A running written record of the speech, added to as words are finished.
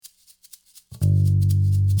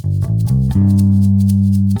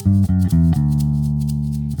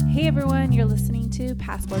to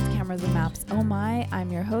Passports, Cameras, and Maps. Oh my,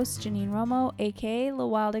 I'm your host, Janine Romo, aka The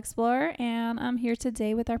Wild Explorer, and I'm here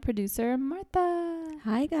today with our producer, Martha.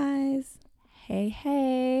 Hi, guys.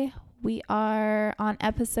 Hey. We are on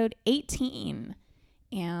episode 18,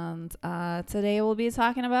 and today we'll be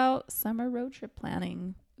talking about summer road trip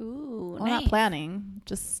planning. Ooh, well, nice. Not planning,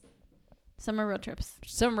 just Summer road trips.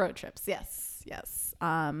 some road trips. Yes.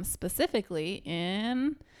 Specifically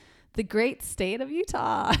in the great state of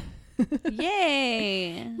Utah.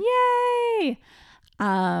 Yay. Yay!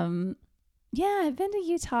 Yeah, I've been to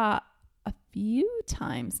Utah a few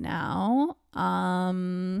times now.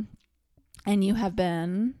 And you have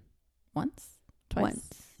been once, twice,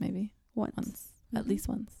 maybe once. Mm-hmm. At least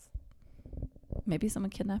once. Maybe someone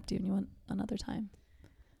kidnapped you and you went another time.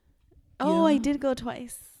 Oh, I did go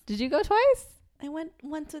twice. Did you go twice? I went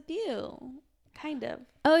once with you. Kind of.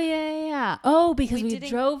 Oh, yeah. Oh, because we didn't-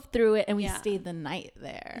 drove through it and we Yeah. stayed the night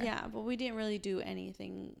there. Yeah, but we didn't really do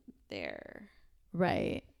anything there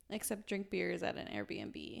Right. except drink beers at an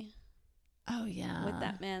Airbnb Oh, yeah. with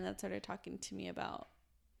that man that started talking to me about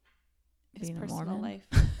his Being a personal Mormon? life.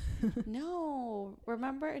 No,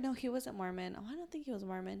 remember? No, he wasn't Mormon. Oh, I don't think he was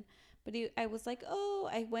Mormon. But I was like,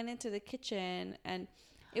 I went into the kitchen and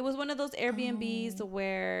it was one of those Airbnbs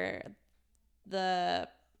where the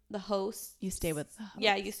host. You stay with the host.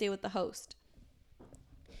 Yeah, you stay with the host.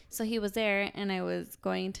 So he was there and I was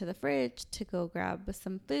going to the fridge to go grab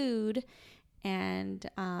some food and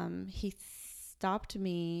he stopped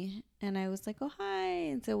me and I was like, oh, hi.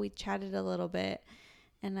 And so we chatted a little bit.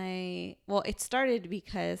 And it started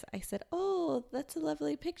because I said, oh, that's a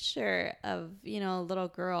lovely picture of, a little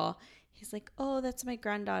girl. He's like, oh, that's my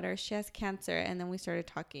granddaughter. She has cancer. And then we started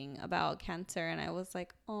talking about cancer. And I was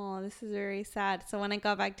like, oh, this is very sad. So when I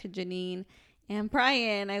got back to Janine and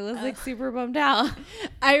Brian, I was like super bummed out.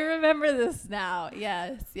 I remember this now.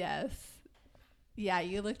 Yes. Yeah,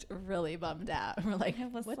 you looked really bummed out. We're like,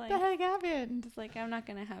 what the heck happened? It's like, I'm not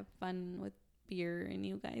going to have fun with beer and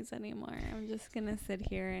you guys anymore. I'm just gonna sit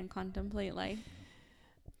here and contemplate life.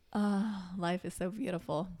 Life is so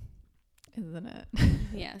beautiful, isn't it?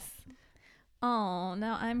 Yes. Oh,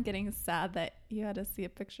 now I'm getting sad that you had to see a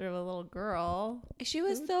picture of a little girl. She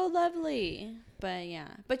was so lovely.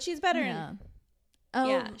 But she's better.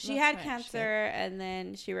 Yeah. She had cancer and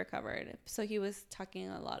then she recovered. So he was talking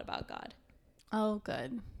a lot about God. Oh,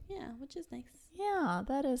 good. Yeah, which is nice. Yeah,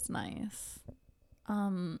 that is nice.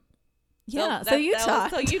 Yeah, so you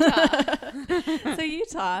taught. So you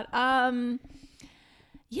taught.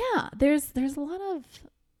 Yeah, there's a lot of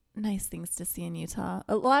nice things to see in Utah.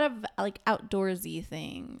 A lot of like outdoorsy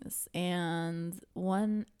things. And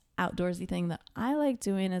one outdoorsy thing that I like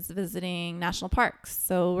doing is visiting national parks.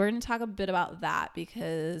 So we're going to talk a bit about that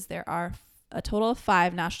because there are a total of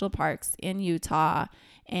 5 national parks in Utah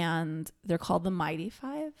and they're called the Mighty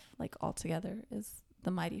Five. Like all together is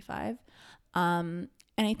the Mighty Five.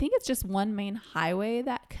 And I think it's just one main highway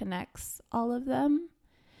that connects all of them.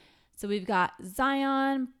 So we've got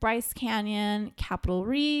Zion, Bryce Canyon, Capitol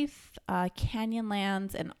Reef,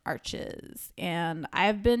 Canyonlands, and Arches. And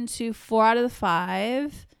I've been to 4 out of the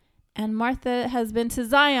 5. And Martha has been to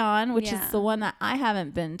Zion, which is the one that I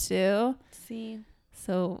haven't been to. See.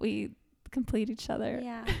 So we complete each other.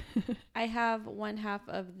 Yeah. I have one half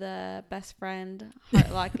of the best friend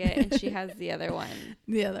heart locket and she has the other one.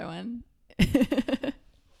 The other one.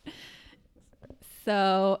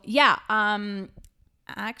 So yeah,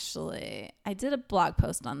 actually I did a blog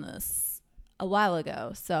post on this a while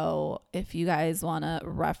ago. So if you guys want to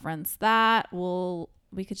reference that,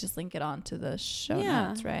 we could just link it on to the show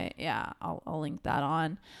notes, right? Yeah, I'll link that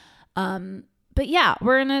on. But yeah,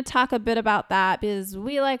 we're going to talk a bit about that because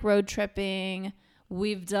we like road tripping.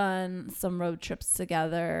 We've done some road trips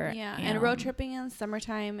together. Yeah, and road tripping in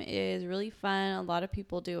summertime is really fun. A lot of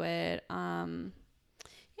people do it.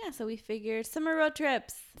 So we figured summer road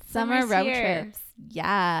trips. Summer road trips.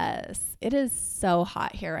 Yes. It is so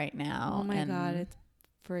hot here right now. Oh my God, it's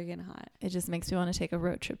friggin' hot. It just makes me want to take a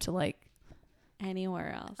road trip to like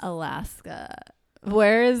anywhere else. Alaska.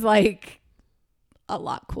 Where is like a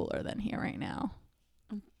lot cooler than here right now.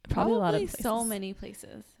 Probably a lot of places. So many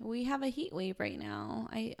places. We have a heat wave right now.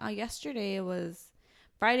 Friday was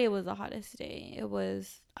the hottest day. It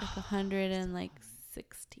was like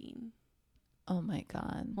 116. Oh my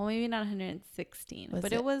God. Well, maybe not 116,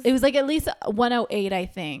 but it was like at least 108, I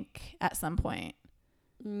think, at some point.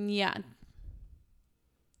 Yeah.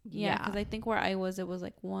 Yeah, because I think where I was, it was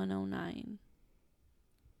like 109.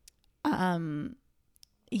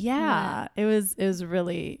 Yeah, it was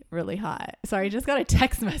really, really hot. Sorry, I just got a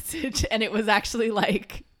text message and it was actually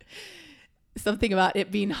like something about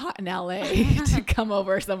it being hot in LA to come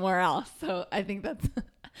over somewhere else. So I think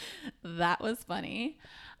that was funny.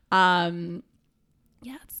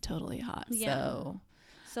 Yeah, it's totally hot. Yeah.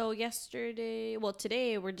 So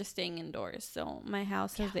today we're just staying indoors. So my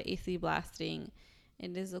house has the AC blasting.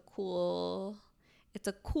 It is a cool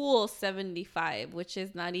 75, which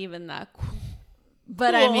is not even that cool.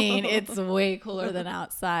 But I mean, it's way cooler than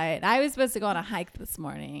outside. I was supposed to go on a hike this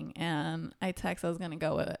morning, and I texted I was going to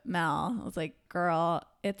go with Mel. I was like, girl,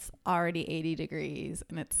 it's already 80 degrees,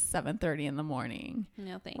 and it's 7:30 in the morning.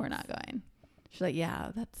 No, thanks. We're not going. She's like,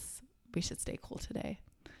 yeah, we should stay cool today.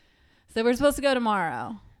 So we're supposed to go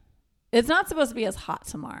tomorrow. It's not supposed to be as hot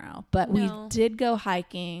tomorrow, but we did go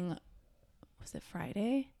hiking. Was it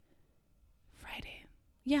Friday?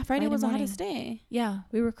 Yeah, Friday was the hottest day. Yeah,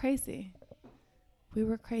 we were crazy.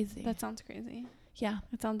 That sounds crazy. Yeah.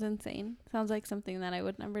 It sounds insane. Sounds like something that I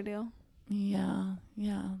would never do. Yeah.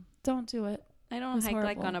 Don't do it. I don't hike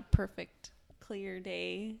like on a perfect, clear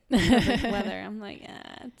day. Perfect weather. I'm like,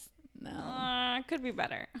 it could be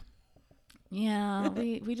better. Yeah,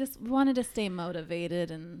 we just wanted to stay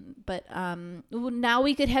motivated, but now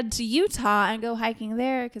we could head to Utah and go hiking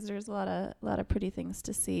there because there's a lot of pretty things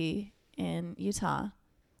to see in Utah.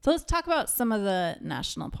 So let's talk about some of the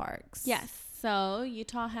national parks. Yes. So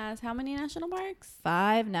Utah has how many national parks?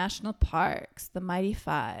 5 national parks, the mighty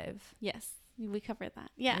 5. Yes, we covered that.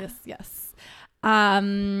 Yeah. Yes.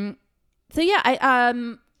 So yeah,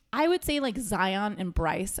 I would say like Zion and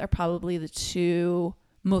Bryce are probably the 2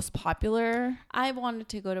 most popular. I wanted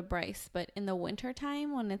to go to Bryce, but in the winter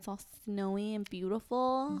time when it's all snowy and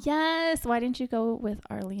beautiful. Yes. Why didn't you go with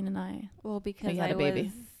Arlene and I? Well, because I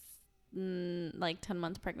was like 10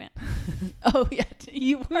 months pregnant. Oh yeah,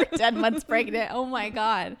 you were 10 months pregnant. Oh my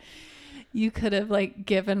God, you could have like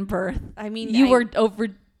given birth. I mean, you were over.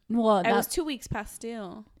 Well, I was 2 weeks past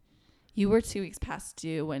due. You were 2 weeks past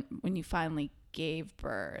due when you finally gave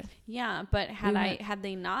birth. Yeah, but had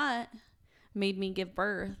they not made me give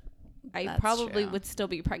birth, I probably would still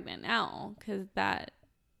be pregnant now because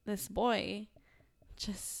this boy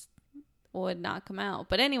just would not come out.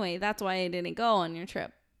 But anyway, that's why I didn't go on your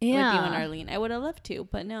trip. Yeah. With you and Arlene. I would have loved to,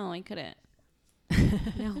 but no, I couldn't.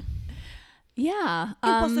 No. Yeah.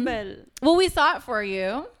 Impossible. Well, we saw it for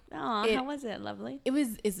you. Oh, how was it? Lovely.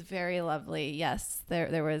 It's very lovely. Yes.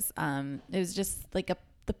 There was it was just like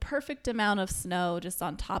the perfect amount of snow just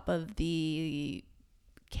on top of the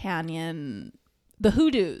canyon. The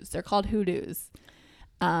hoodoos. They're called hoodoos.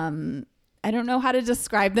 I don't know how to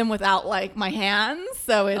describe them without like my hands.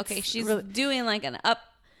 So it's okay. She's really doing like an up.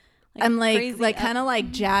 I'm like kind of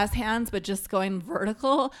like jazz hands, but just going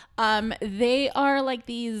vertical. They are like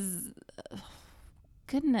these.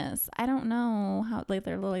 Goodness, I don't know how. Like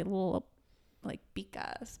they're little like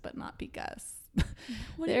picas, but not picas.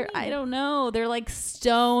 I don't know. They're like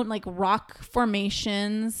stone, like rock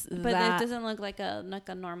formations. But it doesn't look like a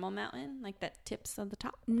normal mountain, like that tips on the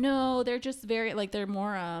top. No, they're just very like they're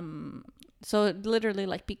more So literally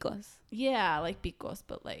like picos. Yeah, like picos,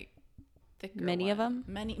 but like. Many of them?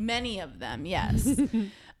 Many of them, yes.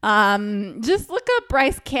 Just look up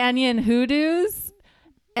Bryce Canyon hoodoos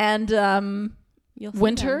and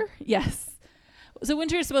winter. Yes. So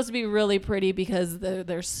winter is supposed to be really pretty because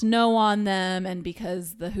there's snow on them and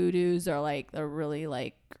because the hoodoos are like they're really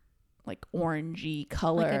like orangey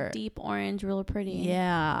color. Like a deep orange, real pretty.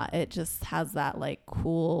 Yeah, it just has that like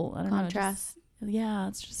cool contrast. Yeah,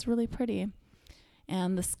 it's just really pretty.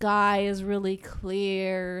 And the sky is really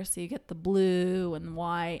clear, so you get the blue and the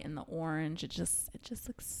white and the orange. It just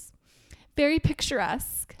looks very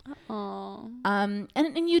picturesque. Oh.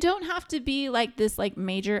 And you don't have to be like this like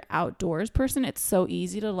major outdoors person. It's so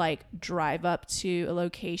easy to like drive up to a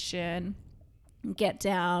location, get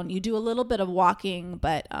down. You do a little bit of walking,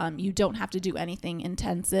 but you don't have to do anything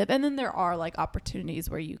intensive. And then there are like opportunities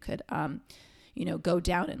where you could go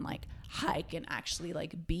down and like hike and actually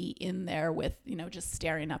like be in there with just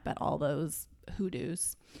staring up at all those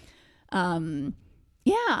hoodoos.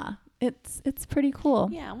 Yeah, it's pretty cool.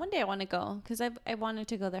 Yeah, one day I want to go because I wanted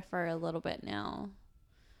to go there for a little bit now,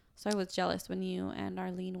 so I was jealous when you and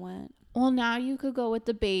Arlene went. Well, now you could go with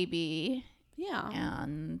the baby. Yeah,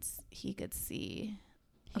 and he could see.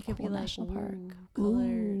 He could be like national park.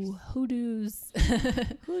 Colors. Ooh, hoodoos.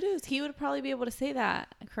 Hoodoos. He would probably be able to say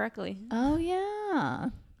that correctly. Oh yeah.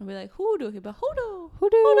 I'll be like, hoodoo. He'll be like, hoodoo.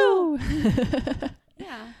 Hoodoo.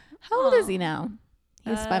 Yeah. How old is he now?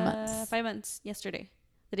 He's 5 months. 5 months yesterday.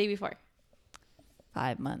 The day before.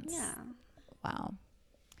 5 months. Yeah. Wow.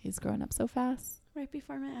 He's growing up so fast. Right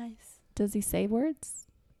before my eyes. Does he say words?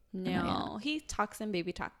 No. He talks in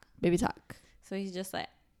baby talk. Baby talk. So he's just like,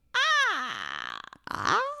 Ah.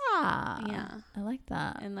 Yeah. I like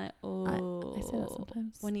that. And like, I say that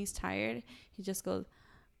sometimes. when he's tired, he just goes,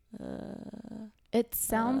 It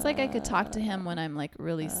sounds like I could talk to him when I'm like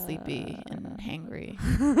really sleepy and hangry.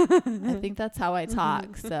 I think that's how I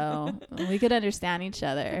talk. So we could understand each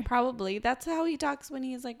other. Probably. That's how he talks when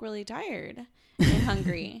he's like really tired and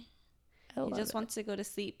hungry. He just wants to go to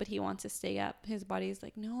sleep, but he wants to stay up. His body's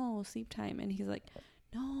like, no, sleep time. And he's like,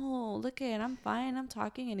 no, look it, I'm fine. I'm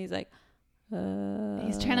talking. And he's like,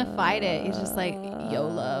 he's trying to fight it. He's just like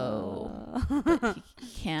YOLO. But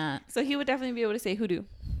he can't. So he would definitely be able to say hoodoo.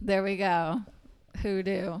 There we go.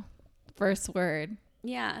 Hoodoo. First word.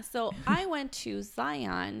 Yeah. So I went to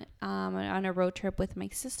Zion on a road trip with my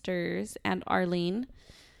sisters and Arlene.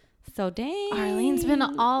 So dang. Arlene's been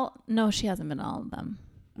no, she hasn't been to all of them.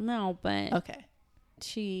 No, but okay.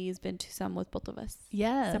 She's been to some with both of us.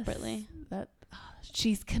 Yes. Separately.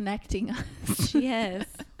 She's connecting us. She is.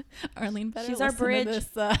 Arlene better She's listen our bridge. to this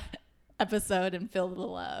episode and feel the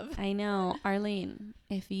love. I know. Arlene,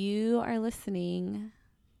 if you are listening,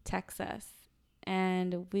 text us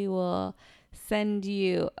and we will send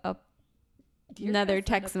you another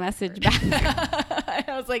text message back.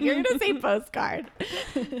 I was like, you're going to say postcard.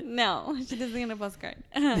 No, she doesn't get a postcard.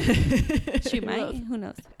 She might. Who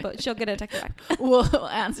knows? But she'll get a text back. We'll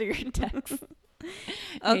answer your text.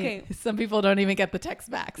 Okay. Hey, some people don't even get the text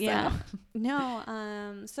back. So. Yeah.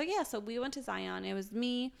 No. So we went to Zion. It was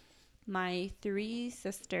me, my 3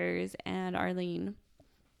 sisters, and Arlene.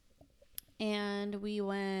 And we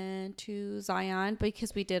went to Zion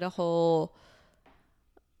because we did a whole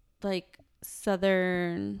like southwest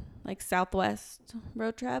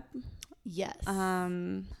road trip. Yes.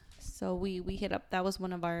 So we hit up, that was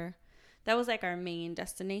like our main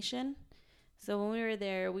destination. So when we were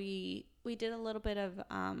there, we did a little bit of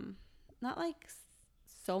not like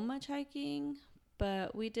so much hiking,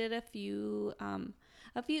 but we did a few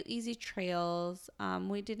easy trails.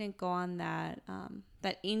 We didn't go on that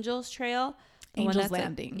Angels Trail. Angels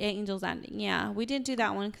Landing. Angels Landing. Yeah, we didn't do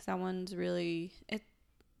that one because that one's really, it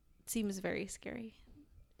seems very scary.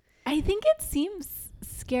 I think it seems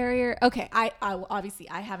scarier. Okay, I obviously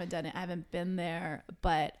I haven't done it. I haven't been there,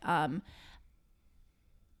 but I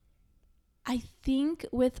think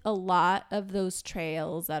with a lot of those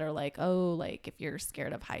trails that are like, oh, like if you're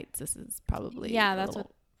scared of heights, this is probably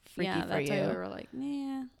freaky for you. Why we were like,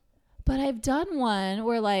 nah. But I've done one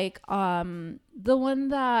where like the one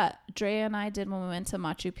that Drea and I did when we went to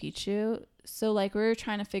Machu Picchu. So like we were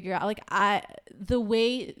trying to figure out like the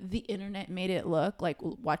way the internet made it look, like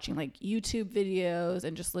watching like YouTube videos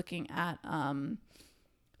and just looking at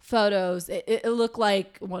photos, it looked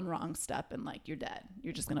like one wrong step and like you're dead.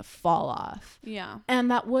 You're just gonna fall off. Yeah. And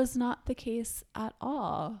that was not the case at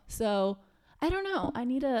all. So I don't know.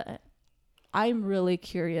 I'm really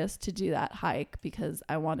curious to do that hike because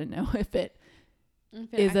I want to know if it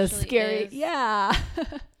is a scary. Is. Yeah.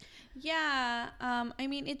 Yeah. I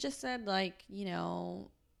mean, it just said like,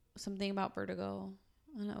 something about vertigo.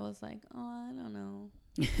 And I was like, oh, I don't know.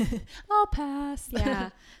 I'll pass. Yeah.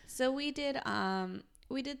 So we did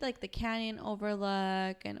like the canyon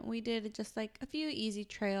overlook, and we did just like a few easy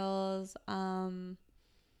trails. Nothing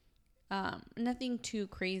too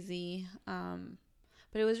crazy.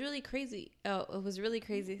 But it was really crazy. Oh, it was really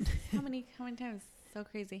crazy. How many times? So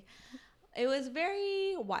crazy. It was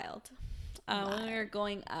very wild when we were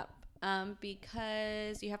going up,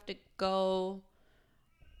 because you have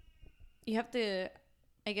to,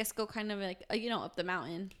 I guess, go kind of like, up the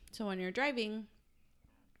mountain. So when you're driving,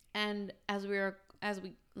 and as we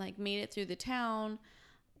like made it through the town,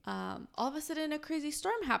 all of a sudden a crazy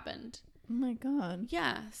storm happened. Oh my God.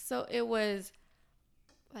 Yeah. So it was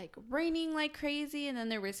like raining like crazy, and then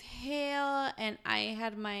there was hail, and I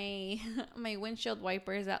had my windshield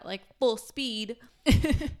wipers at like full speed,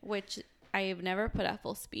 which I have never put at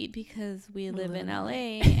full speed because we live in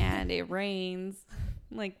LA and it rains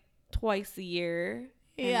like twice a year.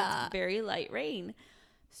 Yeah. It's very light rain.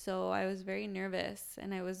 So I was very nervous,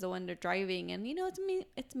 and I was the one driving, and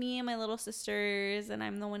it's me and my little sisters, and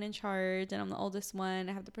I'm the one in charge, and I'm the oldest one.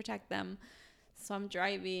 I have to protect them. So I'm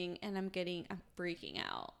driving, and I'm freaking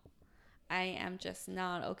out. I am just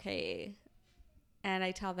not okay. And I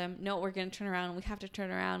tell them, no, we're going to turn around. We have to turn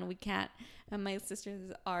around. We can't. And my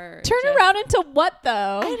sisters are around into what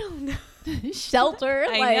though? I don't know. Shelter.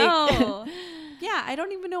 I know. Yeah, I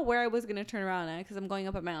don't even know where I was going to turn around at because I'm going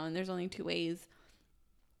up a mountain. There's only 2 ways.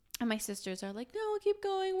 And my sisters are like, no, keep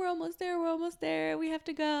going. We're almost there. We have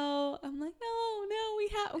to go. I'm like, no, we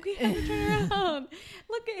have to turn around.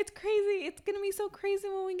 Look, it's crazy. It's going to be so crazy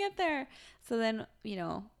when we get there. So then,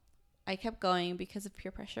 I kept going because of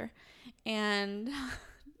peer pressure. And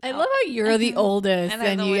I love how you're the oldest And I'm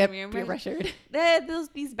and the you one get being peer pressured. pressured.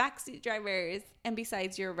 These backseat drivers. And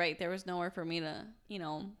besides, you're right. There was nowhere for me to,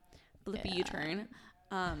 flip a U-turn.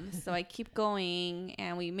 So I keep going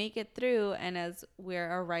and we make it through. And as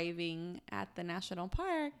we're arriving at the national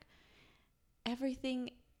park, everything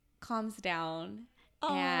calms down.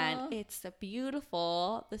 Aww. And it's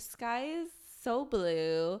beautiful. The sky is so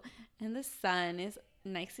blue and the sun is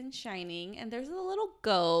nice and shining. And there's a little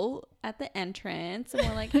goat at the entrance. And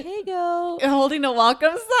we're like, hey, goat. You're holding a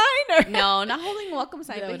welcome sign? Or? No, not holding a welcome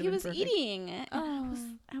sign, That but would've he been was perfect. eating. And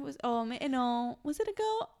was it a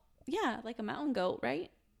goat? Yeah, like a mountain goat, right?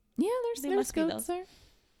 Yeah, They there's must be goats there.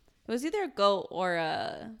 It was either a goat or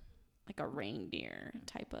a reindeer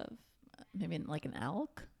type of. Maybe like an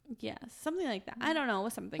elk. Yeah, something like that. I don't know. It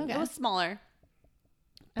was something. Okay. It was smaller.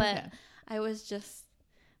 But Okay. I was just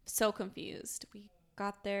so confused. We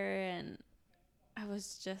got there and I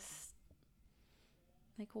was just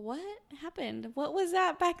like, what happened? What was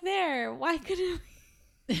that back there? Why couldn't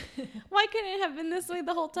it have been this way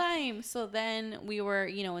the whole time? So then we were,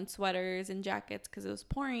 in sweaters and jackets because it was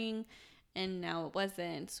pouring, and now it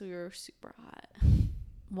wasn't. So we were super hot.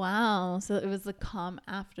 Wow. So it was the calm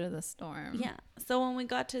after the storm. Yeah. So when we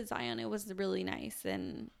got to Zion, it was really nice.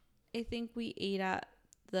 And I think we ate at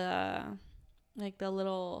the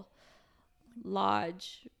little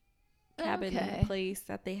lodge cabin place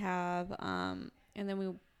that they have. And then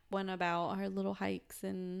we went about our little hikes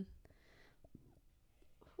and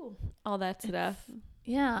all that stuff.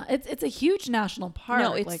 Yeah. It's a huge national park.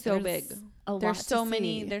 No, it's like, so there's big. A There's lot so to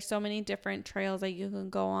many. see. There's so many different trails that you can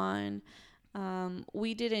go on.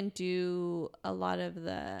 We didn't do a lot of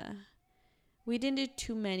we didn't do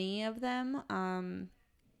too many of them.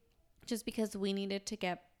 Just because we needed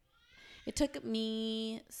to it took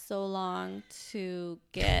me so long to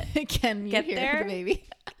get Can you get hear there? the baby?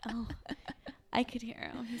 Oh, I could hear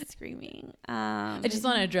him. He's screaming. I just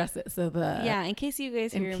want to address it so the Yeah, in case you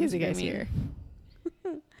guys hear in him case you guys screaming.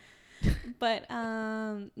 hear. But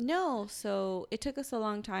no, so it took us a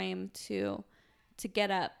long time to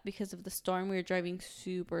get up because of the storm. We were driving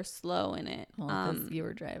super slow in it. Well, because you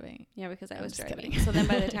were driving. Yeah, because I I'm was just driving. kidding. So then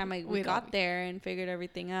by the time we We'd all got there and figured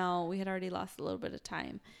everything out, we had already lost a little bit of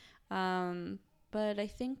time. But I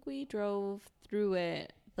think we drove through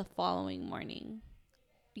it the following morning.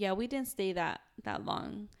 Yeah, we didn't stay that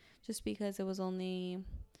long just because it was we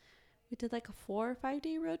did like a 4 or 5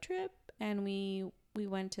 day road trip, and we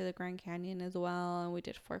went to the Grand Canyon as well, and we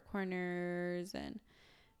did Four Corners, and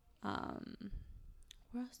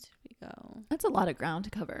where else did we go? That's a lot of ground to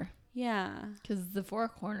cover. Yeah. Because the Four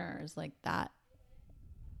Corners, like that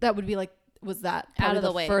would be like, was that Out of probably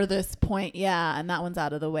the way. furthest point? Yeah, and that one's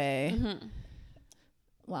out of the way. Mm-hmm.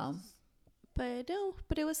 Wow. But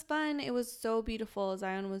it was fun. It was so beautiful.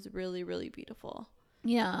 Zion was really, really beautiful.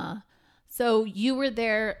 Yeah. So you were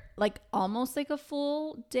there like almost like a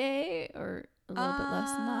full day, or a little bit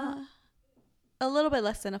less than that? A little bit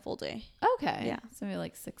less than a full day. Okay. Yeah. So maybe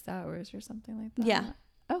like 6 hours or something like that. Yeah.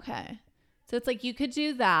 Okay. So it's like you could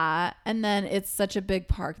do that, and then it's such a big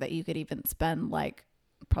park that you could even spend like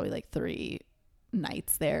probably like 3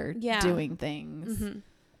 nights there doing things. Mm-hmm.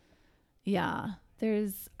 Yeah.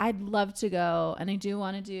 I'd love to go, and I do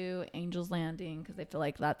want to do Angel's Landing because I feel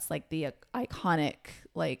like that's like the iconic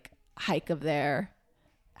like hike of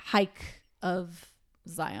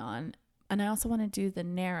Zion. And I also want to do the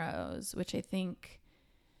Narrows, which I think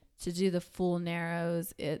to do the full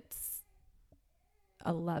Narrows, it's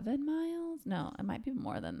 11 miles. No, it might be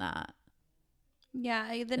more than that.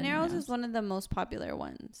 Yeah, the Narrows is one of the most popular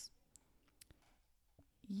ones.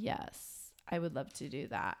 Yes, I would love to do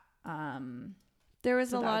that. There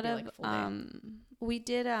was So a that would lot be of like a full day.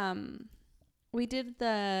 we did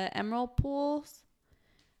the emerald pools,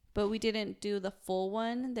 but we didn't do the full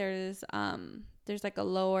one. There's like a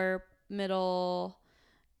lower, middle,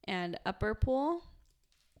 and upper pool.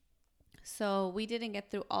 So we didn't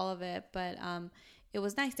get through all of it, but it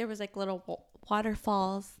was nice. There was like little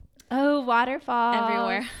waterfalls. Oh, waterfalls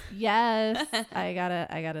Everywhere. Yes. I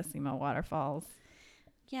gotta see my waterfalls.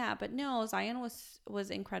 Yeah, but no, Zion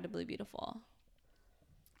was incredibly beautiful.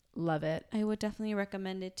 Love it. I would definitely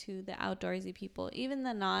recommend it to the outdoorsy people, even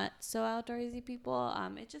the not so outdoorsy people.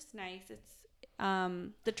 It's just nice. It's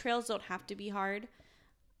the trails don't have to be hard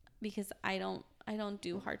because I don't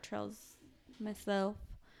do hard trails myself.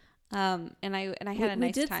 And I had a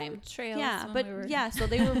nice time. Some trails. Yeah, when but we were... yeah, so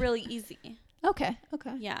they were really easy. Okay.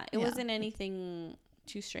 Yeah, it wasn't anything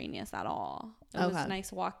too strenuous at all. It was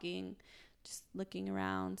nice walking, just looking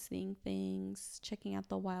around, seeing things, checking out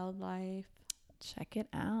the wildlife. Check it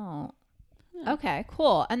out. Yeah. Okay,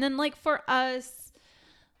 cool. And then like for us,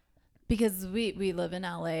 because we live in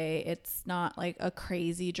LA, it's not like a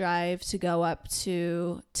crazy drive to go up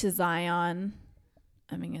to Zion.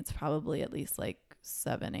 I mean, it's probably at least like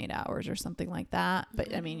 7-8 hours or something like that.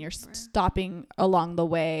 But I mean, you're stopping along the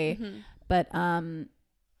way. But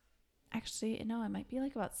actually, no, it might be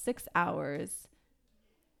like about 6 hours.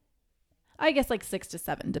 I guess like 6 to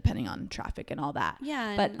 7, depending on traffic and all that.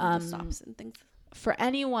 Yeah, but and the stops and things. For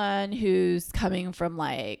anyone who's coming from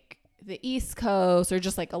like the East Coast or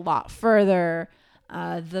just like a lot further,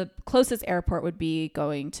 the closest airport would be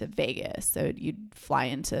going to Vegas. So you'd fly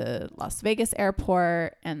into Las Vegas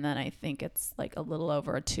airport, and then I think it's like a little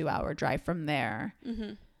over a 2-hour drive from there.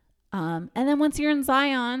 And then once you're in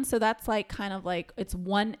Zion, so that's like kind of like it's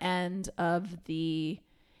one end of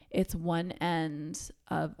it's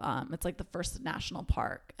like the first national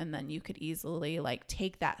park, and then you could easily like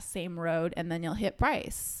take that same road, and then you'll hit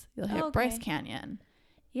Bryce Canyon.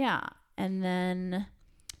 Yeah. And then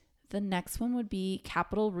the next one would be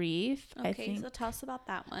Capitol Reef. Okay, I think. so tell us about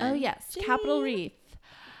that one. Oh yes, Capitol Reef.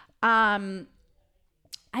 I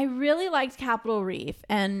really liked Capitol Reef,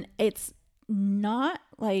 and it's not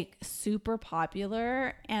like super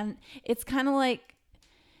popular, and it's kind of like,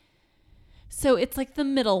 so it's like the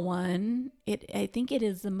middle one. I think it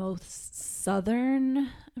is the most southern.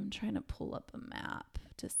 I'm trying to pull up a map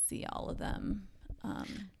to see all of them.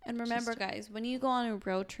 And remember, guys, when you go on a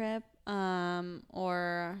road trip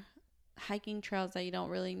or hiking trails that you don't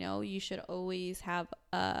really know, you should always have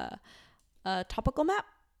a topical map,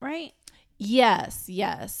 right? Yes.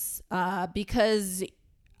 Because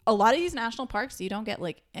a lot of these national parks, you don't get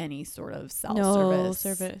like any sort of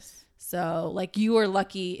service. So like you are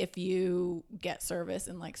lucky if you get service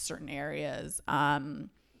in like certain areas. And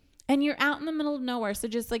you're out in the middle of nowhere. So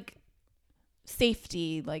just like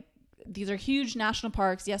safety, like these are huge national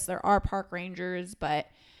parks. Yes, there are park rangers, but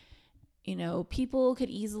you know, people could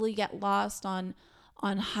easily get lost on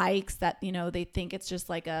hikes that, you know, they think it's just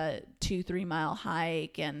like a 2-3 mile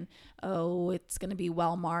hike, and it's going to be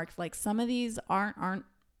well marked. Like some of these aren't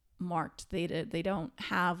marked. They don't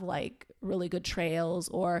have like really good trails,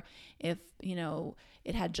 or if, you know,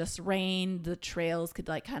 it had just rained, the trails could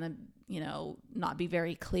like kind of, you know, not be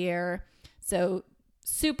very clear. So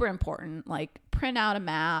super important, like print out a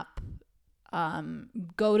map,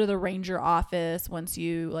 go to the ranger office once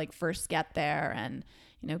you like first get there, and,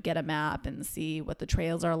 you know, get a map and see what the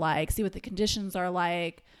trails are like, see what the conditions are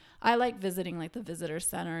like. I like visiting like the visitor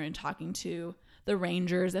center and talking to the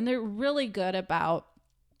rangers, and they're really good about,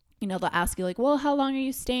 you know, they'll ask you like, well, how long are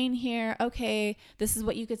you staying here? Okay, this is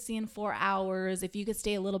what you could see in 4 hours. If you could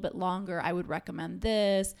stay a little bit longer, I would recommend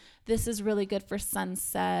this. This is really good for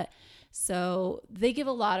sunset. So they give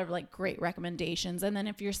a lot of like great recommendations. And then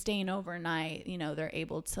if you're staying overnight, you know, they're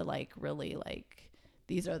able to like really like,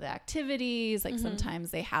 these are the activities. Like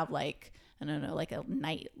sometimes they have like, I don't know, like a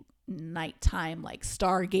nighttime like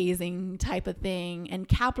stargazing type of thing. And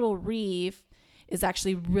Capitol Reef is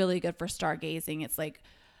actually really good for stargazing. It's like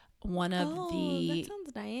one of that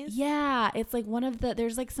sounds nice. Yeah, it's like one of the,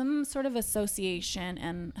 there's like some sort of association,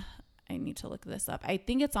 and I need to look this up. I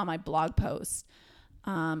think it's on my blog post.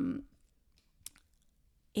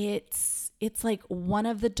 It's like one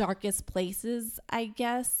of the darkest places, I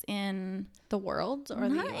guess, in the world, or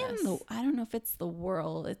not the US? I don't know if it's the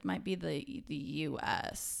world. It might be the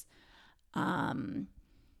US. But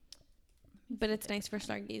it's nice for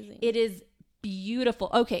stargazing. It is beautiful.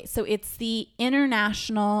 Okay, so it's the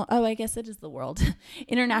International, I guess it is the world,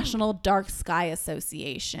 International Dark Sky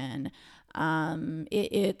Association.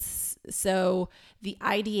 It's so the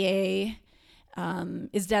IDA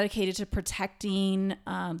is dedicated to protecting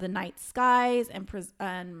the night skies and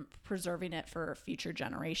preserving it for future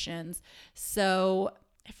generations. So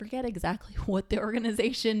I forget exactly what the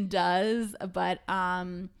organization does, but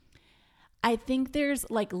I think there's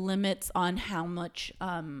like limits on how much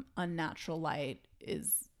unnatural light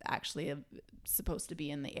is actually supposed to be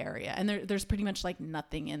in the area, and there's pretty much like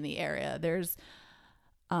nothing in the area. There's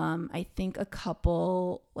I think a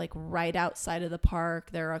couple like right outside of the park.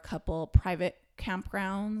 There are a couple private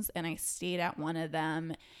campgrounds, and I stayed at one of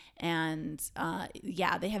them, and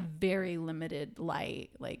they have very limited light.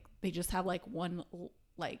 Like they just have like one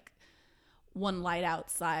light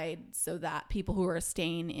outside, so that people who are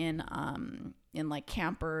staying in like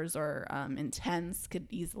campers or in tents could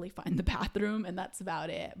easily find the bathroom, and that's about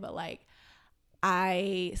it. But like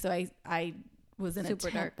I was in super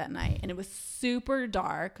a tent dark that night, and it was super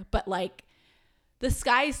dark, but like the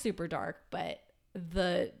sky is super dark, but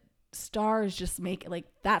the stars just make it like,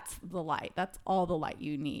 that's the light. That's all the light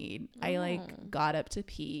you need. I like got up to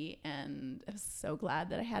pee, and I was so glad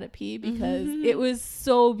that I had to pee because it was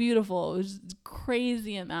so beautiful. It was just a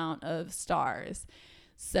crazy amount of stars.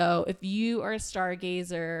 So if you are a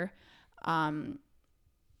stargazer,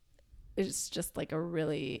 it's just like a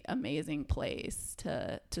really amazing place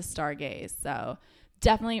to stargaze. So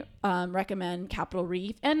definitely recommend Capitol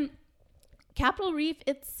Reef. And Capitol Reef,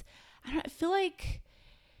 I feel like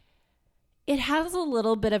it has a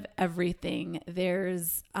little bit of everything.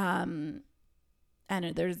 There's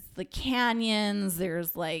there's the canyons,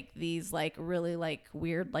 there's like these like really like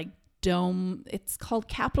weird like dome. It's called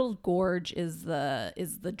Capitol Gorge is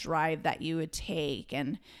the drive that you would take,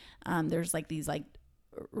 and there's like these like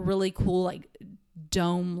really cool like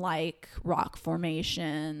dome like rock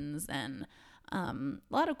formations, and a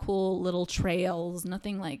lot of cool little trails.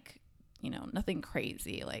 Nothing like, nothing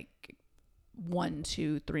crazy, like 1,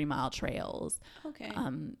 2, 3 mile trails. Okay.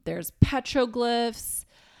 There's petroglyphs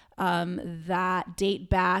that date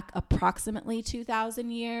back approximately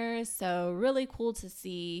 2,000 years. So really cool to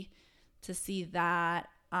see that.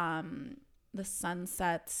 The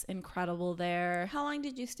sunset's incredible there. How long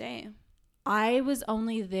did you stay? I was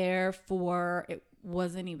only there it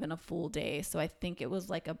wasn't even a full day. So I think it was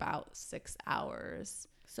like about 6 hours.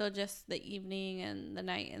 So just the evening and the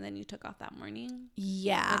night, and then you took off that morning?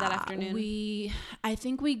 Yeah. Or that afternoon? I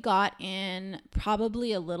think we got in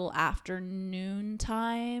probably a little afternoon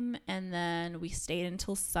time, and then we stayed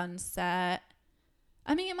until sunset.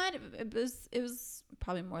 I mean, it was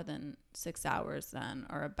probably more than 6 hours then,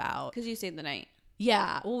 or about. Because you stayed the night.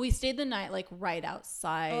 Yeah. Well, we stayed the night like right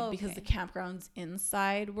outside because the campgrounds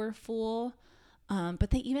inside were full. But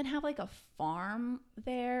they even have like a farm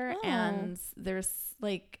there, and there's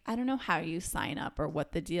like, I don't know how you sign up or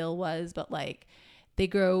what the deal was, but like they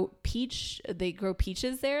grow peaches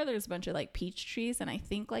there. There's a bunch of like peach trees, and I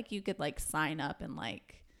think like you could like sign up and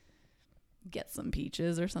like get some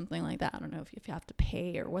peaches or something like that. I don't know if you have to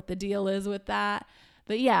pay or what the deal is with that.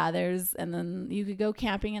 But yeah, and then you could go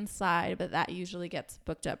camping inside, but that usually gets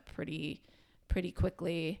booked up pretty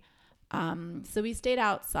quickly. So we stayed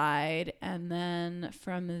outside, and then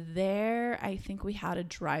from there, I think we had to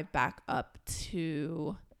drive back up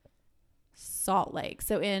to Salt Lake.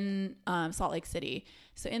 So in Salt Lake City.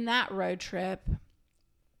 So in that road trip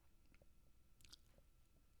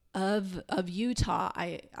of Utah,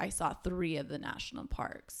 I saw 3 of the national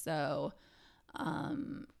parks. So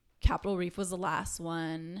Capitol Reef was the last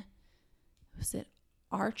one. Was it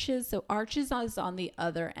Arches? So Arches is on the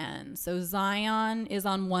other end. So Zion is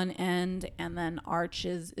on one end, and then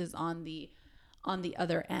Arches is on the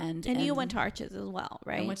other end. And you went to Arches as well,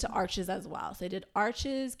 right? I went to Arches as well. So I did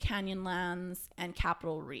Arches, Canyonlands, and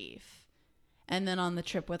Capitol Reef. And then on the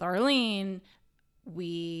trip with Arlene,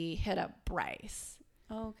 we hit up Bryce.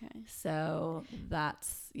 Okay. So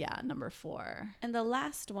that's, number 4. And the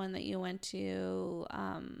last one that you went to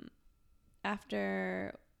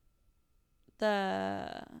after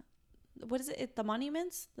what is it? The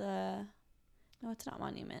monuments? No, it's not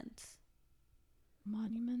monuments.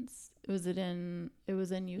 Monuments? It was in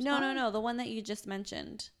Utah? No. The one that you just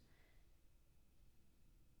mentioned.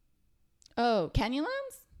 Oh, Canyonlands?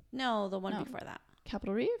 No, the one before that.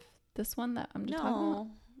 Capitol Reef? This one that I'm just talking about?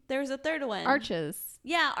 No, there's a third one. Arches.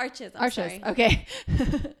 Yeah, Arches. I'm sorry. Okay.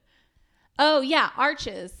 Oh, yeah,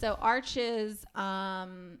 Arches. So Arches,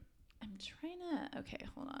 I'm trying to, okay,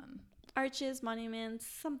 hold on. Arches, monuments,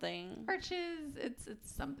 something. Arches, it's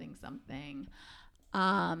something.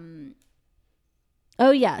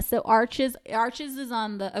 Oh yeah, so Arches is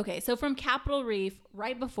on the, okay, so from Capitol Reef,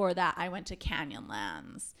 right before that, I went to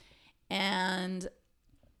Canyonlands. And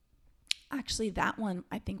actually that one,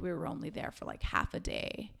 I think we were only there for like half a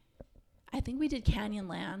day. I think we did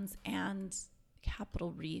Canyonlands and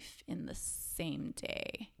Capitol Reef in the same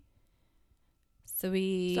day. So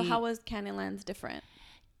how was Canyonlands different?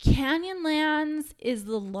 Canyonlands is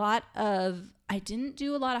I didn't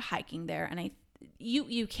do a lot of hiking there, and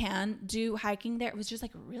you can do hiking there. It was just like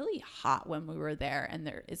really hot when we were there, and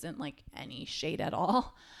there isn't like any shade at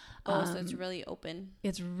all. So it's really open.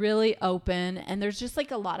 It's really open, and there's just like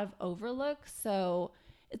a lot of overlook. So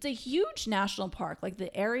it's a huge national park. Like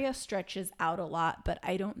the area stretches out a lot, but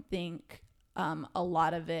I don't think a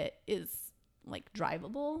lot of it is like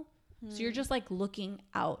drivable. So you're just like looking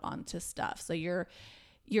out onto stuff. So you're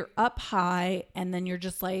up high, and then you're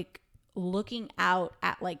just like looking out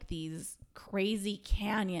at like these crazy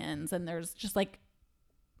canyons, and there's just like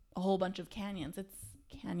a whole bunch of canyons. It's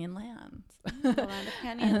Canyonlands. The land of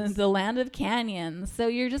canyons. The land of canyons. So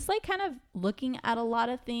you're just like kind of looking at a lot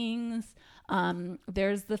of things.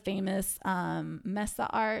 There's the famous Mesa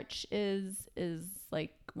Arch is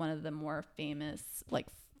like one of the more famous like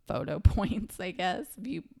photo points, I guess.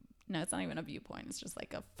 No, it's not even a viewpoint. It's just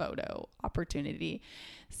like a photo opportunity.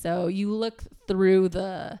 So you look through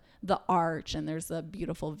the arch and there's a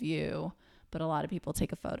beautiful view, but a lot of people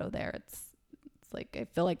take a photo there. It's like, I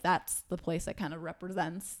feel like that's the place that kind of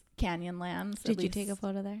represents Canyonlands. Did you take a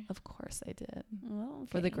photo there? Of course I did. Oh,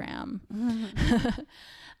 okay. For the gram.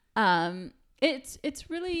 It's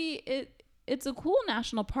really, it's a cool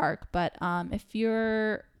national park, but if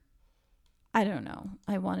you're, I don't know,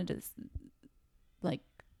 I wanted to like,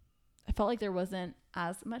 I felt like there wasn't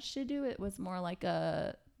as much to do. It was more like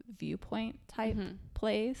a viewpoint type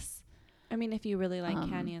place. I mean, if you really like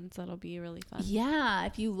canyons, that'll be really fun. Yeah,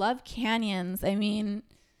 if you love canyons, I mean,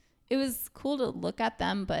 it was cool to look at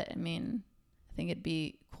them, but I mean, I think it'd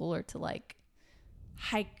be cooler to like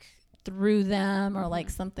hike through them or like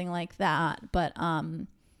something like that. But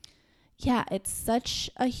yeah, it's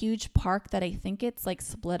such a huge park that I think it's like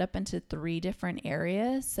split up into 3 different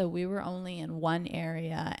areas. So we were only in one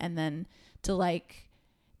area, and then to like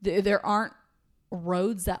there aren't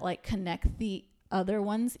roads that like connect the other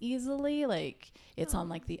ones easily. Like it's on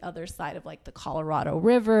like the other side of like the Colorado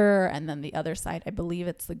River, and then the other side, I believe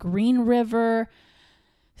it's the Green River.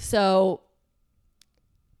 So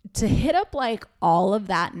to hit up like all of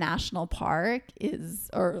that national park is,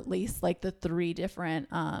 or at least like the 3 different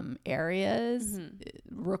areas,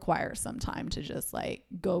 requires some time to just like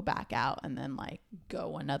go back out and then like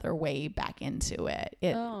go another way back into it.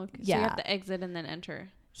 Okay. So you have to exit and then enter.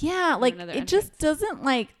 Yeah, like it just doesn't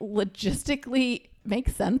like logistically make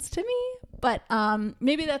sense to me. But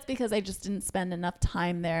maybe that's because I just didn't spend enough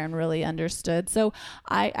time there and really understood. So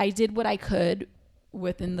I did what I could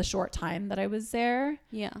within the short time that I was there.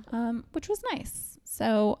 Yeah. Which was nice.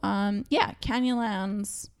 So yeah,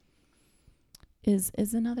 Canyonlands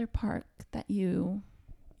is another park that you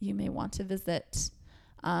may want to visit.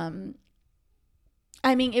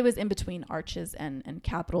 I mean, it was in between Arches and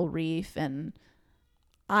Capitol Reef, and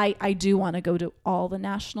I do want to go to all the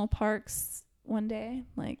national parks one day.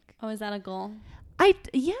 Like, oh, is that a goal?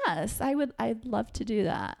 Yes, I'd love to do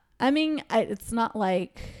that. I mean, it's not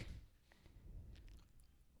like,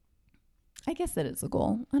 I guess it is a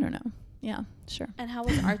goal. I don't know. Yeah, sure. And how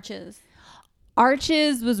was Arches?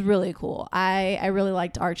 Arches was really cool. I really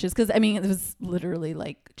liked Arches because, I mean, it was literally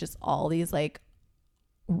like just all these like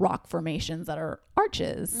rock formations that are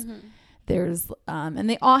arches. There's and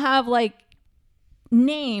they all have like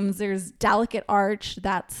names. There's Delicate Arch.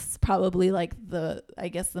 That's probably like the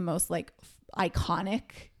most like iconic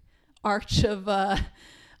arch of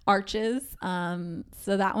arches.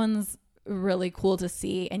 So that one's really cool to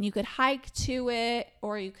see, and you could hike to it,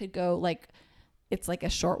 or you could go like, it's like a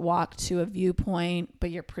short walk to a viewpoint,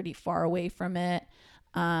 but you're pretty far away from it.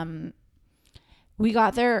 We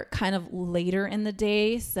got there kind of later in the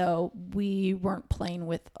day, so we weren't playing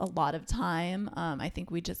with a lot of time. I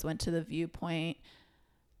think we just went to the viewpoint,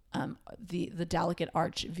 the Delicate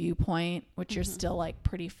Arch viewpoint, which you're still like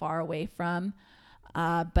pretty far away from.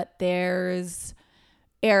 But there's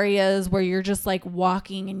areas where you're just like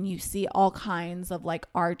walking and you see all kinds of like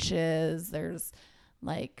arches. There's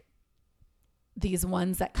like these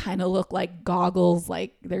ones that kind of look like goggles.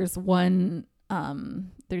 Like there's one,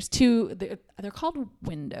 there's 2, they're called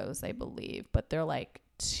windows, I believe, but they're like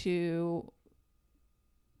 2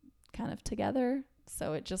 kind of together.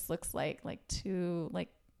 So it just looks like 2 like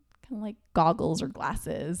kind of like goggles or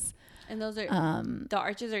glasses. And those are the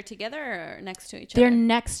arches are together or next to each They're other? They're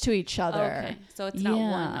next to each other. Okay. So it's not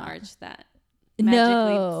one arch that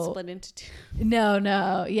magically split into 2.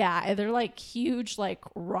 No. Yeah. They're like huge, like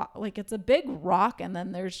rock, like it's a big rock. And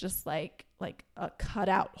then there's just like a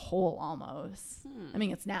cutout hole almost. I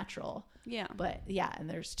mean, it's natural. Yeah. But yeah. And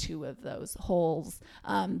there's 2 of those holes.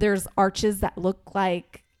 There's arches that look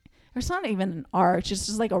like, it's not even an arch. It's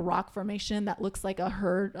just like a rock formation that looks like a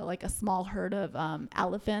herd, like a small herd of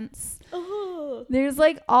elephants. Oh. There's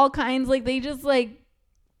like all kinds, like they just like.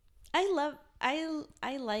 I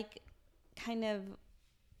like kind of,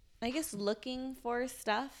 I guess, looking for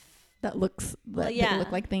stuff that looks that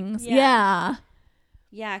look like things. Yeah.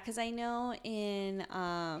 Yeah, because I know in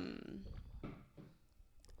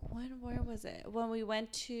where was it? When we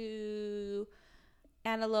went to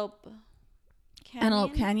Antelope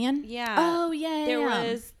Canyon? Yeah. Oh yeah.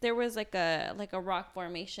 There was like a rock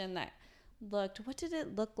formation that looked, what did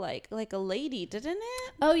it look like? Like a lady, didn't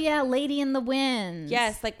it? Oh yeah, Lady in the Wind.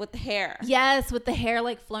 Yes, like with the hair. Yes, with the hair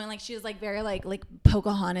like flowing, like she was like very like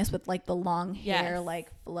Pocahontas with like the long hair like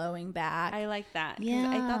flowing back. I like that. Yeah.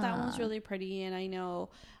 I thought that one was really pretty, and I know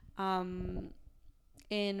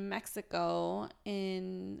in Mexico,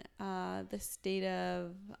 in the state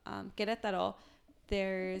of Querétaro,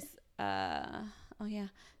 there's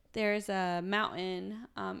there's a mountain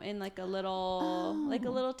in like a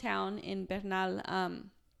little town in Bernal,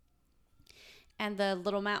 and the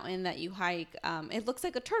little mountain that you hike, it looks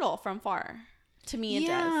like a turtle from far. To me, it does.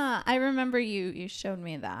 Yeah, I remember you showed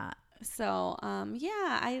me that. So,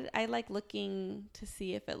 I like looking to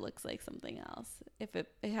see if it looks like something else. If it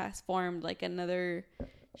has formed like another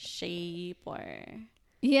shape or...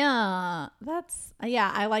 Yeah,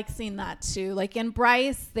 I like seeing that too. Like in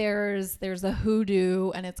Bryce, there's a hoodoo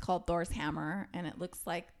and it's called Thor's hammer, and it looks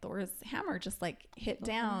like Thor's hammer just like hit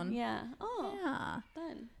down. Yeah. Oh. Yeah.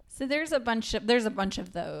 Fun. So there's a bunch of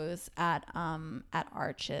those at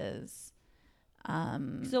Arches.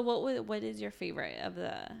 So what is your favorite of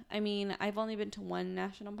the... I mean, I've only been to one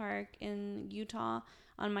national park in Utah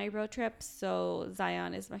on my road trip, so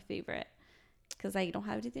Zion is my favorite because I don't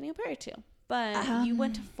have anything to compare it to. But you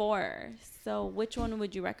went to 4, so which one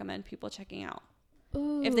would you recommend people checking out?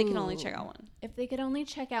 Ooh, if they can only check out one? If they could only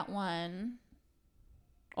check out one.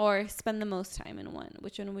 Or spend the most time in one.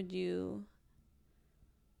 Which one would you...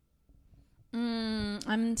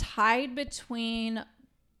 I'm tied between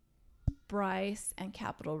Bryce and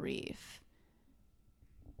Capitol Reef.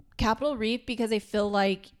 Capitol Reef, because I feel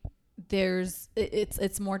like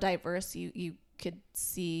it's more diverse. You could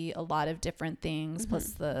see a lot of different things,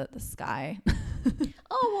 plus the sky.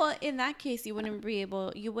 Oh, well, in that case, you wouldn't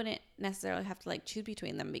necessarily have to like choose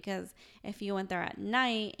between them, because if you went there at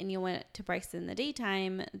night and you went to Bryce in the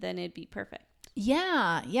daytime, then it'd be perfect.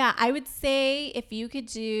 Yeah. I would say if you could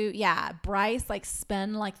do, Bryce, like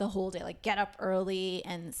spend like the whole day, like get up early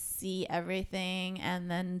and see everything, and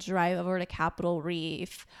then drive over to Capitol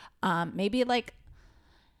Reef. Maybe like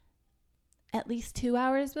at least 2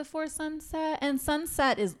 hours before sunset, and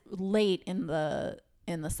sunset is late in the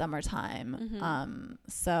summertime.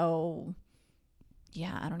 So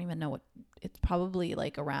yeah, I don't even know what it's probably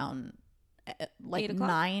like around like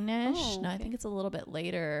 9ish. Oh, okay. No, I think it's a little bit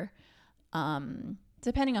later.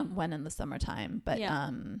 Depending on when in the summertime, but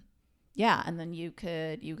and then you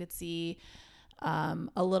could see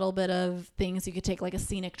a little bit of things. You could take like a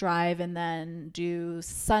scenic drive and then do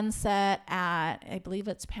sunset at, I believe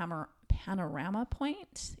it's Panorama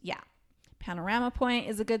Point. Yeah, Panorama Point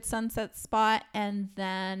is a good sunset spot, and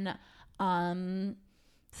then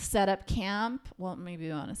set up camp. Well, maybe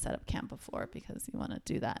you want to set up camp before, because you want to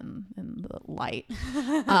do that in the light.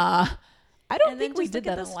 I don't think we did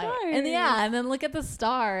that in light. And then look at the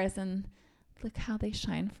stars and look how they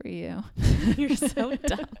shine for you. You're so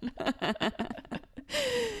dumb.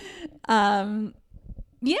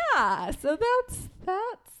 So that's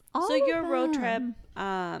all. So your road trip,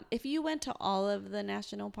 if you went to all of the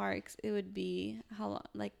national parks, it would be how long?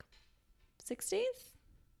 Like 6 days?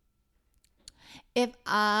 If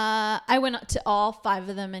I went to all 5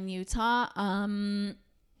 of them in Utah,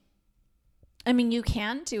 I mean, you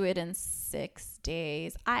can do it in 6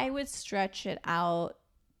 days. I would stretch it out.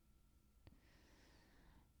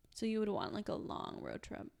 So you would want like a long road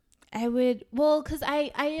trip. I would, well, because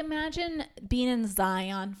I imagine being in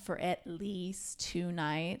Zion for at least 2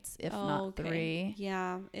 nights, if not 3.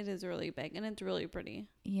 Yeah, it is really big and it's really pretty.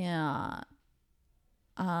 Yeah.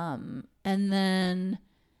 And then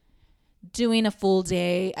doing a full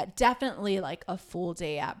day, definitely like a full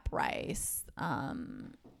day at Bryce.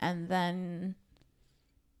 And then,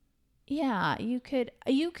 you could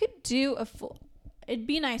do it'd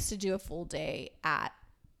be nice to do a full day at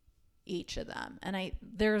each of them. And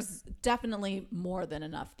there's definitely more than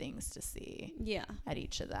enough things to see at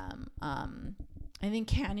each of them. I think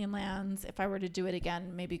Canyonlands, if I were to do it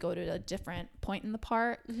again, maybe go to a different point in the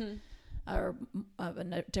park or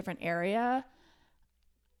a different area.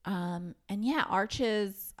 And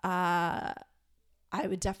Arches, I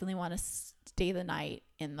would definitely want to stay the night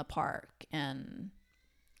in the park and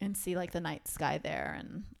see like the night sky there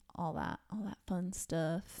and all that fun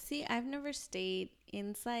stuff. See, I've never stayed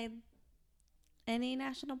inside any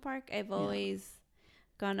national park. I've always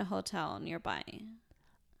gone to a hotel nearby.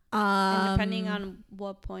 And depending on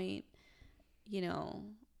what point,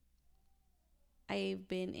 I've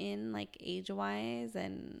been in, like age-wise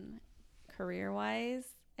and career-wise,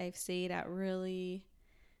 I've stayed at really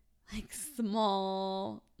like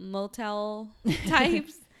small motel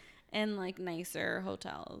types and like nicer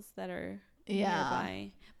hotels that are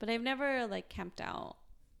nearby. But I've never like camped out.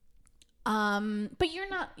 But you're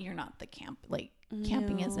not the camp, like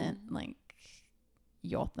camping isn't like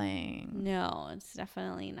your thing. No, it's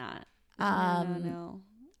definitely not. No.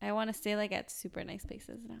 I want to stay like at super nice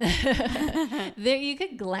places now. There you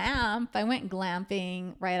could glamp. I went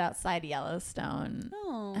glamping right outside Yellowstone.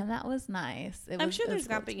 Oh. And that was nice. I'm sure there's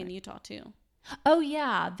glamping in Utah too. Oh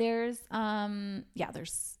yeah, there's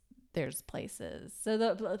places. So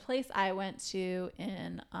the place I went to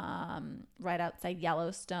in right outside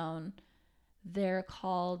Yellowstone, they're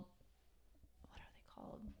called, what are they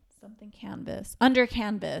called? Something Canvas. Under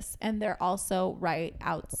Canvas, and they're also right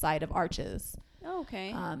outside of Arches. Oh,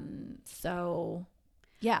 okay. So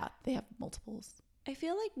yeah, they have multiples. I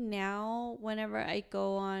feel like now whenever I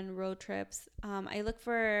go on road trips, I look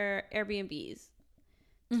for Airbnbs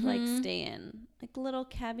to like stay in, like little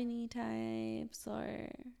cabiny types or.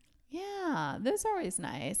 Yeah, those are always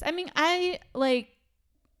nice. I mean, I like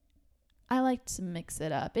to mix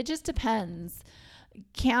it up. It just depends.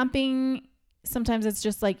 Camping, sometimes it's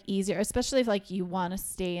just like easier, especially if like you want to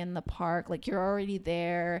stay in the park, like you're already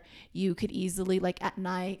there. You could easily like at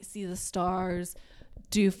night see the stars,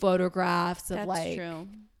 do photographs of like true.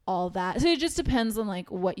 All that. So it just depends on like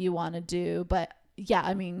what you want to do. But yeah,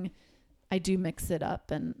 I mean, I do mix it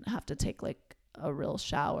up and have to take like a real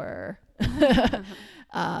shower.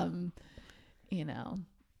 You know,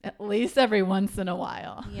 at least every once in a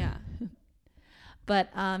while. Yeah. But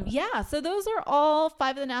yeah, so those are all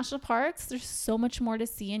 5 of the national parks. There's so much more to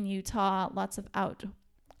see in Utah. Lots of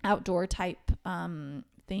outdoor type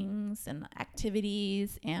things and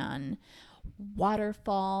activities and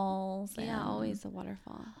waterfalls. Yeah, and always a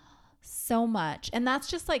waterfall. So much. And that's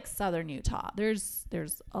just like southern Utah. There's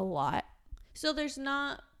a lot. So there's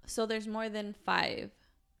more than 5.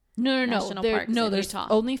 No. National parks in there's Utah.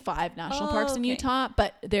 only 5 national parks in okay. Utah,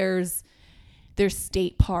 but there's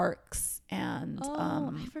state parks and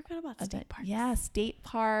I forgot about state parks. Yeah, state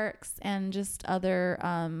parks and just other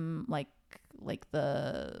like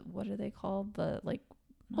the, what are they called? The like,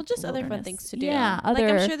 well, just other fun things to do. Yeah, like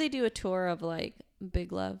I'm sure they do a tour of like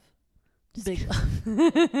Big Love. Big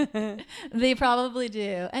Love. They probably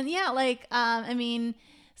do. And yeah, like I mean,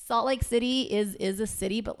 Salt Lake City is a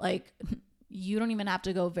city, but like you don't even have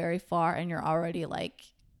to go very far and you're already like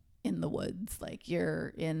in the woods. Like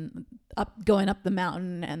you're going up the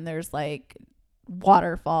mountain and there's like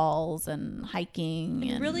waterfalls and hiking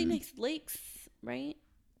and really nice lakes, right?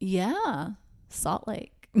 Yeah. Salt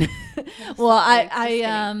Lake. Well,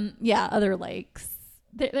 I other lakes.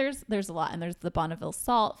 There's a lot, and there's the Bonneville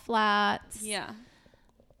Salt Flats. Yeah.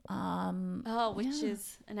 Which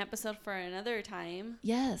is an episode for another time.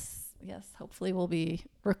 Yes. Hopefully we'll be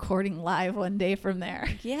recording live one day from there.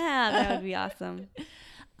 Yeah, that would be awesome.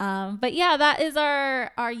 But yeah, that is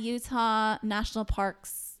our Utah National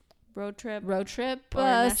Parks road trip,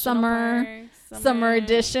 summer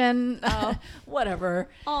edition. Oh. Whatever.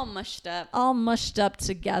 All mushed up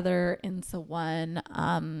together into one.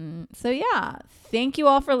 So yeah, thank you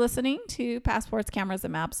all for listening to Passports, Cameras,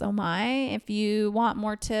 and Maps. Oh my! If you want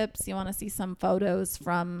more tips, you want to see some photos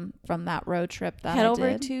from that road trip, that head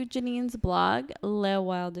over to Janine's blog,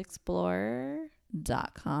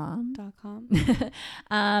 lewildexplorer.com.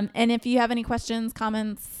 And if you have any questions,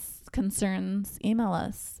 comments, concerns, email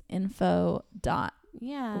us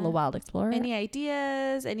info.lewildexplorer. Any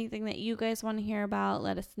ideas, anything that you guys want to hear about,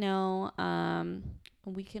 let us know.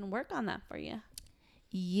 We can work on that for you.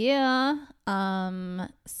 Yeah.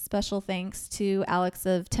 Special thanks to Alex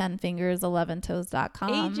of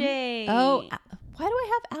 10fingers11toes.com. AJ. Oh, why do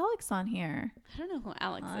I have Alex on here? I don't know who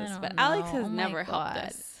Alex is, but Alex has never helped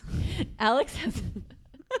us. Alex has. Sorry,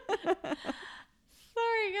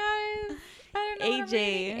 guys. I don't know.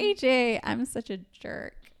 AJ. I'm such a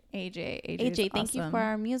jerk. AJ, thank you for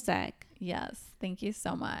our music. Yes, thank you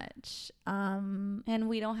so much. And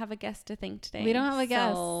we don't have a guest to thank today. We don't have a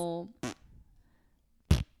guest. So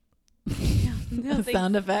no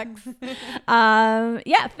sound effects.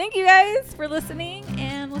 Yeah, thank you guys for listening,